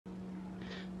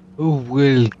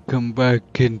Welcome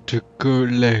back into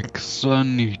Kholek,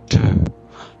 Suneater,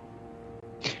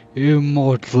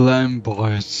 Immortal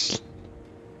Empires.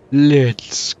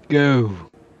 Let's go.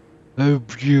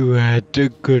 Hope you had a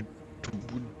good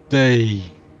day.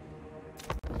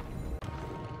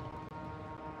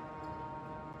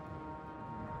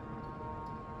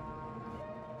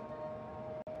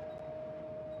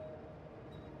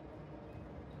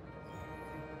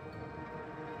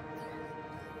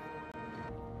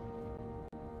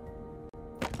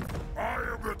 I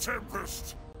am the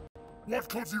Tempest! What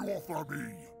could you offer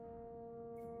me?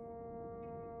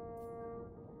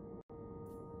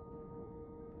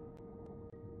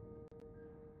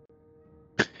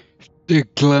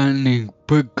 Declining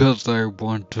because I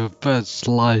want to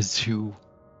vassalize you.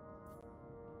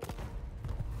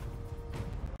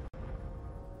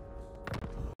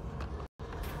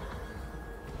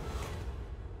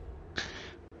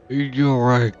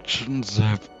 Your actions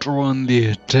have drawn the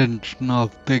attention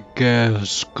of the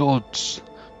Chaos Gods.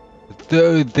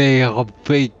 Though they are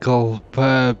fickle,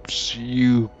 perhaps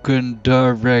you can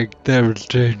direct their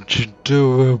attention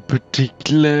to a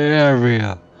particular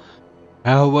area.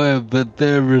 However,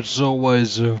 there is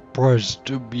always a price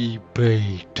to be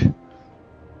paid.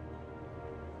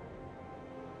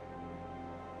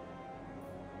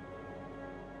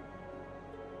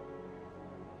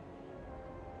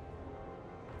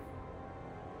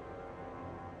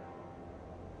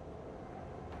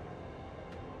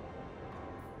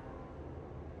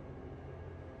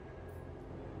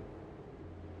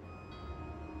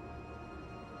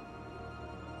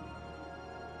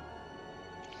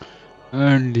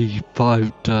 Only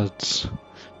 5 dots.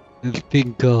 I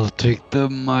think I'll take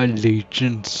them, my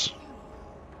legions.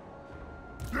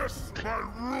 Yes, my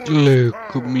ruinous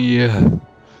power! Glugmir.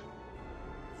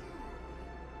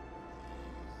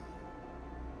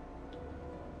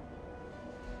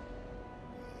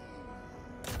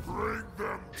 Bring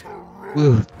them to ruin!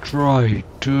 Will try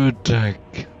to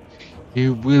attack. He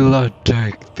will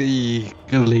attack the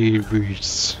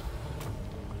Glugmirs.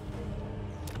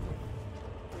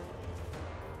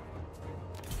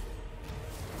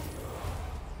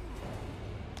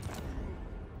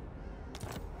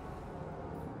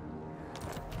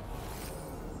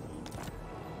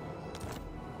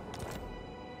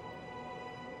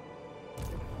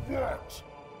 What?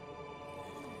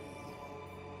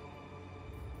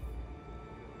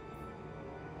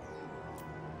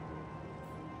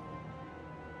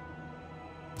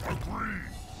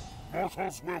 Agreed!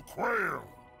 Mortals will quail!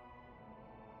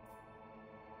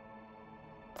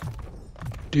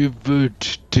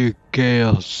 Devote to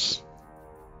chaos.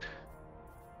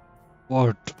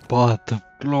 What path of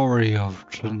glory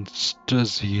options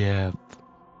does he have?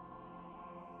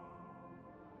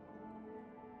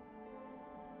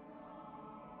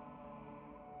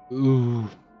 Ooh.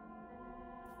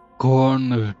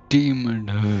 Corner demon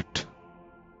herd.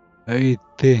 I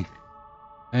think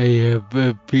I have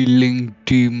a feeling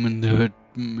demon herd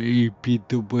may be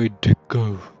the way to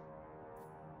go.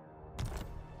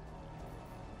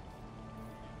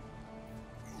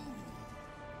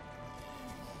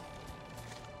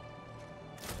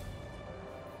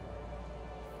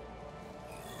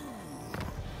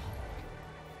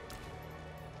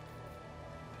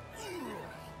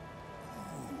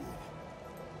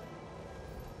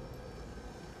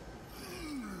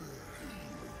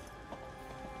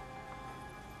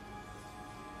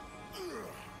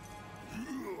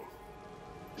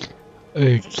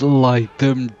 I'd like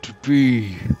them to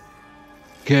be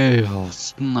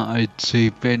Chaos Knights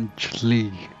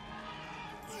eventually.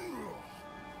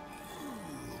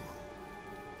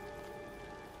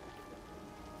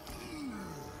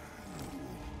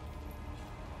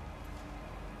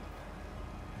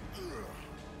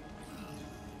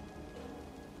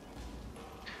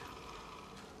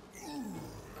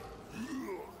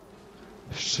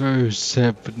 So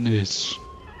 7 is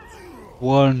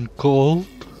 1 gold.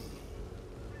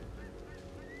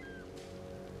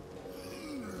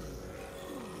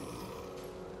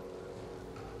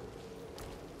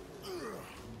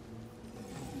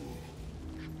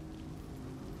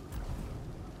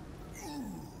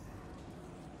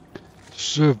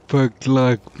 Super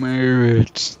Glugmir,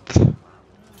 it's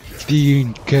the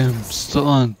encamp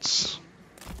stance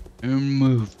and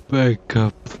move back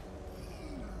up.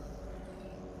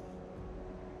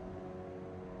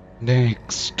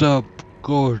 Next up,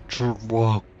 Gorge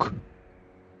Walk.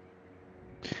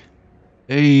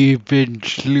 I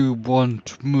eventually want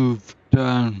to move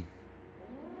down.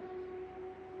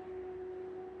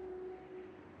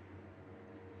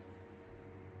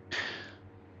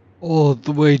 All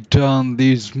the way down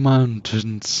these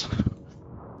mountains.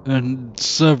 and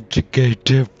subjugate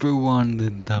everyone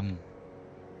in them.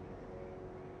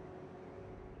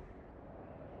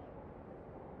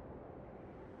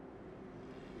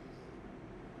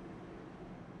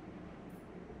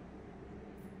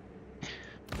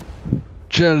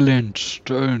 Challenge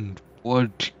stone.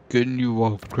 What can you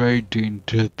upgrade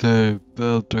into the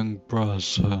building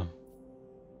browser?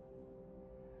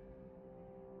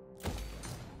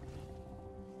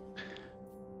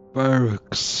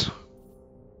 Barracks.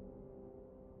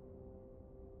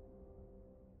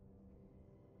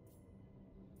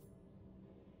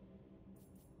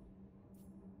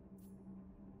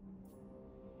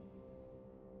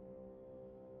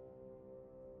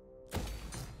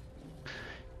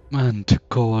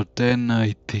 Manticore then,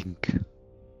 I think.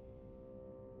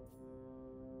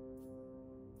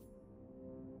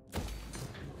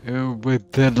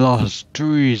 With the last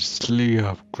two easily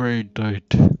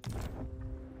upgraded.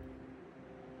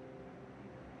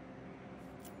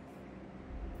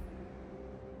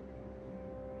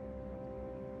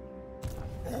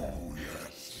 Oh,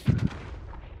 yes.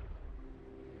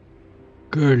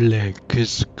 Kholek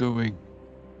is going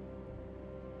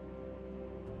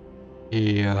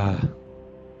here.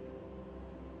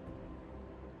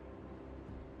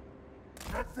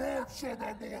 Advance on the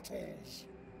mortals!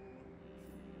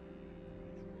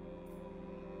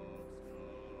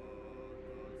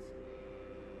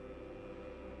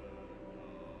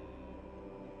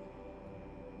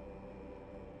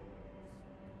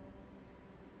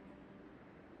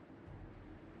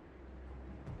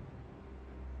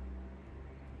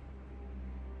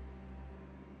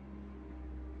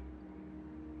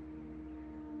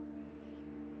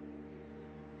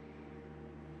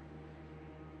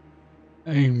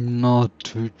 I'm not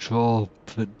too sure,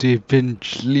 but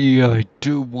eventually I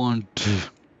do want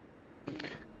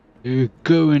to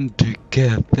go into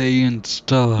Cathay and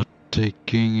start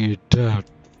taking it out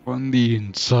from the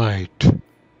inside.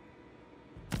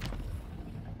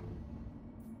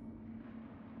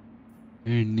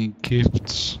 Any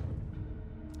gifts?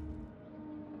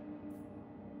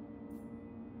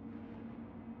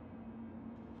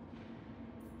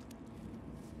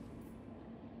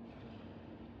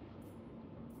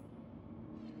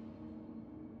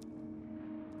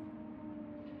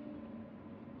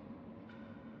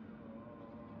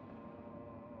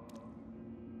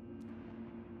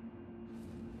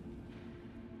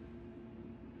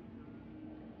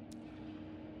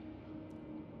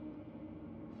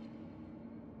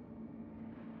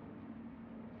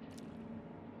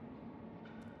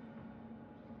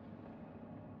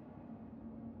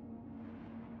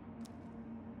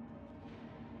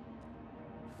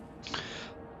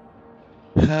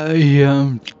 I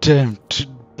am tempted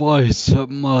by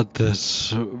some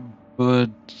others,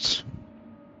 but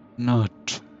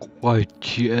not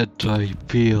quite yet, I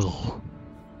feel.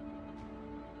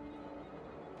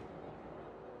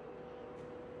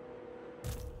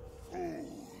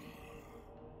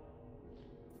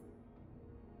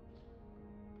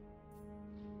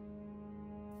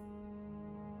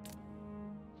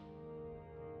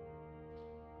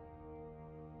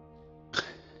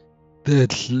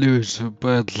 That loser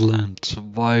Badland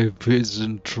survive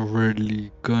isn't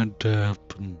really going to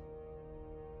happen.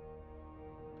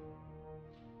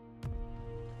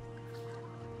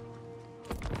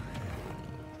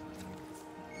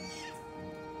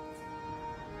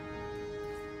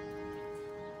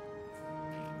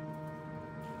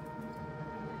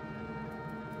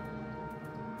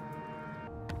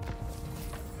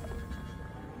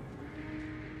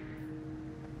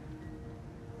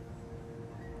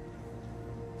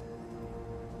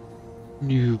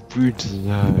 New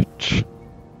research.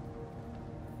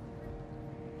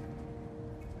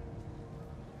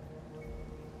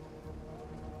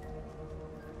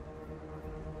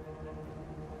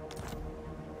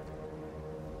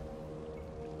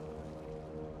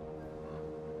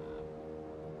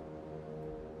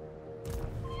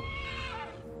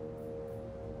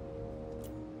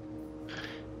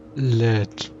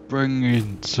 Let's bring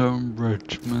in some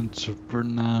regiments of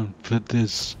renown for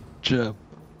this job.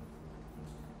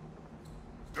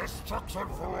 Destruction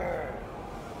for all!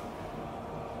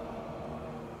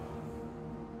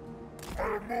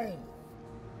 I'll move!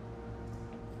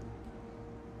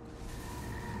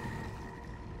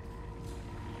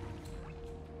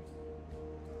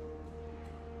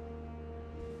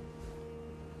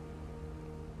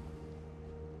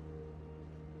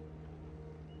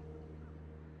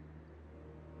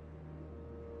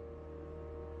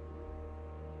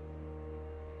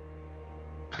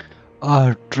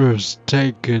 Archer's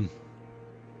taken.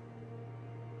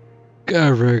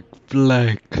 Garrick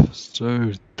Black,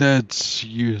 so that's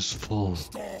useful.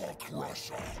 Star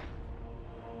Crusher.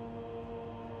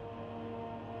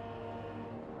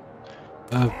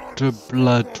 Up to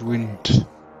Bloodwind.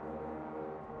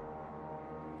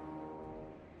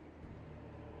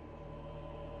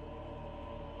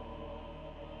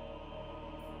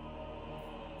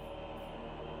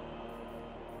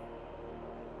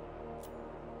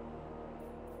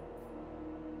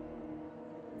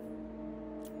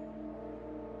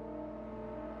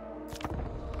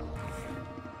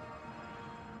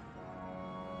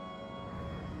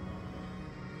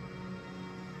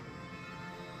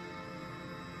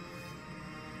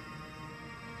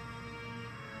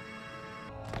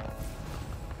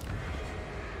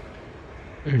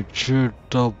 I should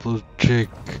double check.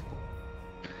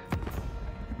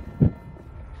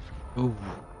 Oh,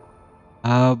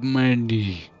 how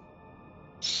many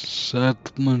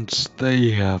settlements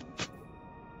they have?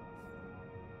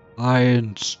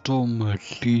 Iron Storm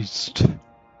at least.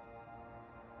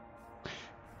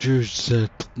 2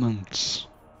 settlements.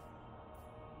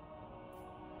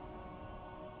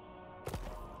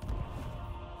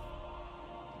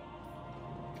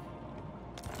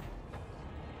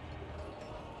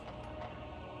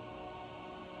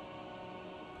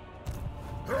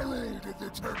 Herald of the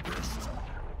Tempest.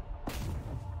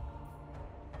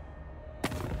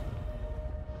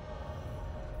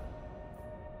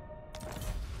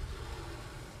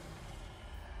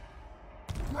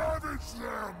 Ravage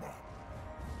them!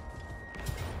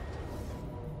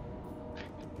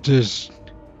 This.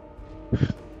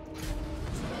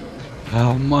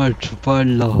 How much have I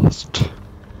lost?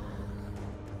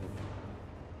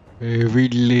 Very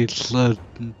little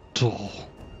at all.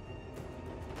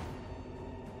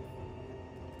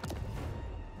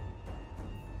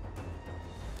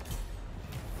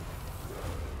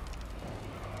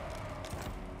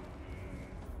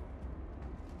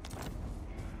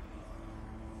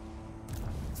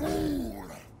 Fool!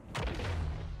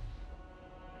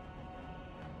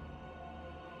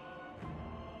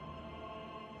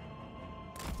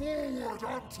 Forward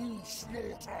unto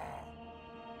slaughter!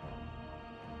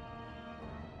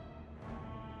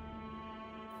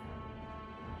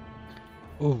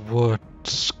 What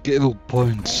skill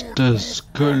points does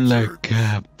Kholek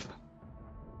have?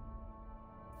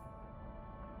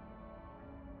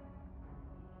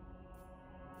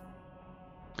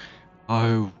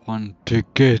 I want to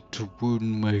get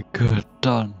Woundmaker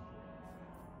done.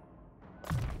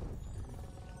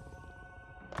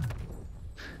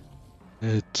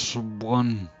 It's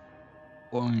 1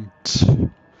 point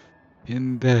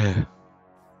in there.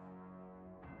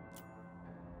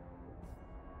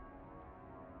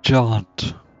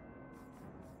 Chant.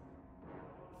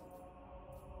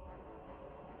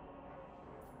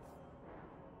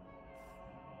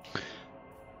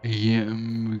 I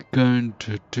am going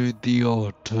to do the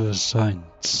auto assign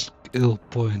skill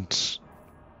points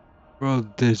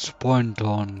from this point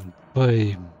on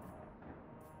fame.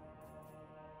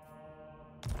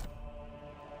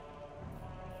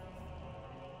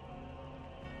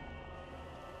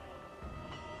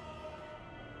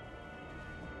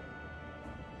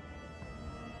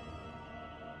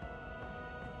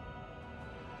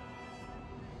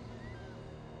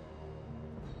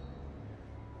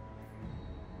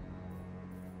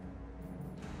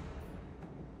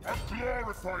 A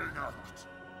glorifying act!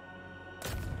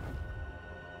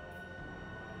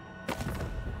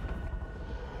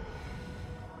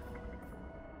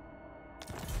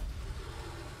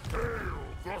 Hail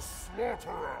the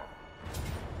Slaughterer!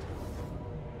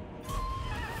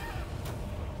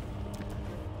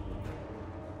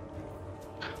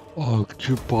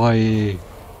 Occupy.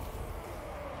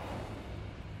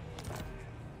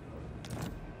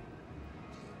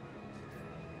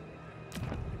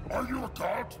 Are you a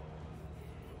god?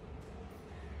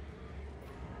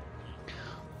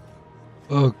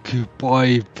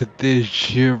 Occupy for this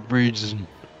sheer reason.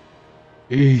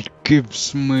 It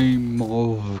gives me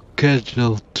more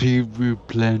casualty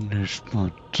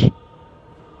replenishment.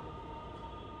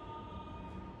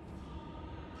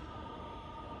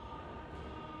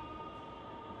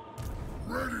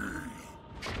 Ready!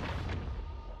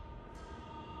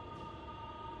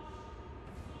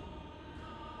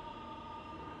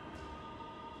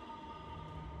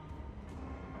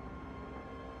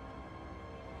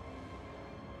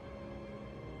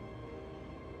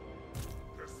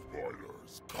 The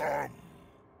spoilers come!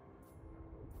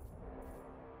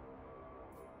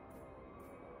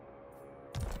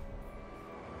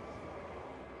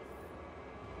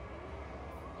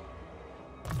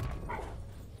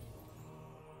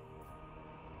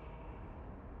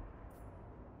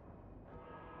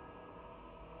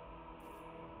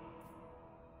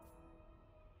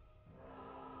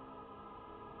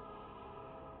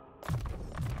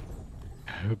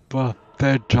 but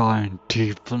they're giant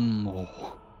even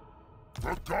more.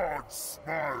 The gods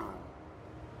smile.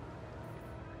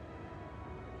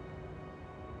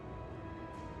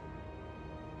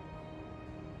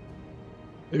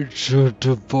 It should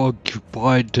have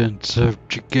occupied and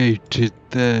subjugated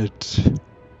that.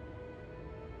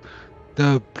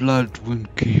 The blood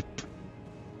would keep,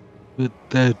 but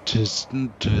that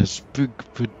isn't as big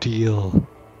of a deal.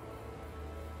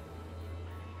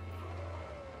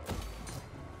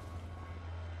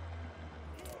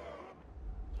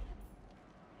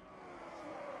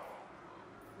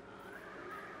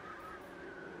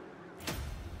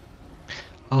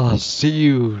 I'll see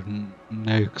you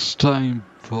next time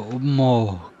for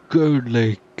more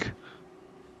Kholek.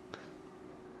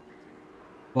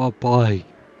 Bye bye.